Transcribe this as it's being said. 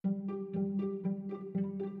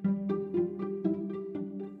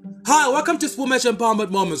Hi, welcome to Spoon Mesh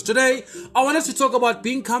Empowerment Moments. Today, I want us to talk about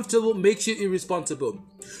being comfortable makes you irresponsible.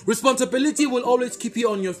 Responsibility will always keep you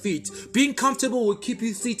on your feet. Being comfortable will keep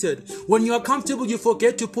you seated. When you are comfortable, you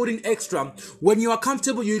forget to put in extra. When you are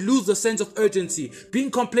comfortable, you lose the sense of urgency. Being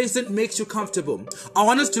complacent makes you comfortable. I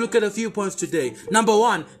want us to look at a few points today. Number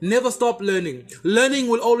one, never stop learning. Learning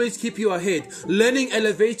will always keep you ahead. Learning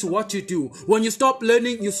elevates what you do. When you stop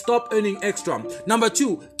learning, you stop earning extra. Number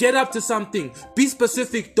two, get up to something. Be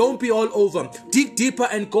specific. Don't be all over. Dig deeper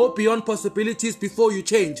and go beyond possibilities before you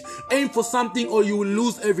change. Aim for something or you will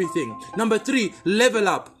lose everything. Number three, level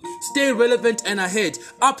up. Stay relevant and ahead.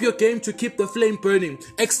 Up your game to keep the flame burning.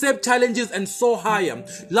 Accept challenges and soar higher.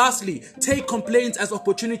 Lastly, take complaints as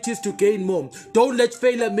opportunities to gain more. Don't let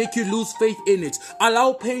failure make you lose faith in it.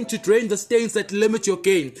 Allow pain to drain the stains that limit your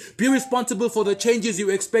gain. Be responsible for the changes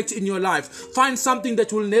you expect in your life. Find something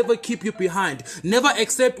that will never keep you behind. Never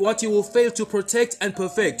accept what you will fail to protect and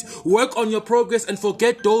perfect. Work on your progress and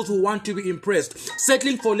forget those who want to be impressed.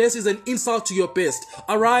 Settling for less is an insult to your best.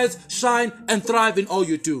 Arise, shine, and thrive in all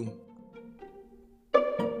you do.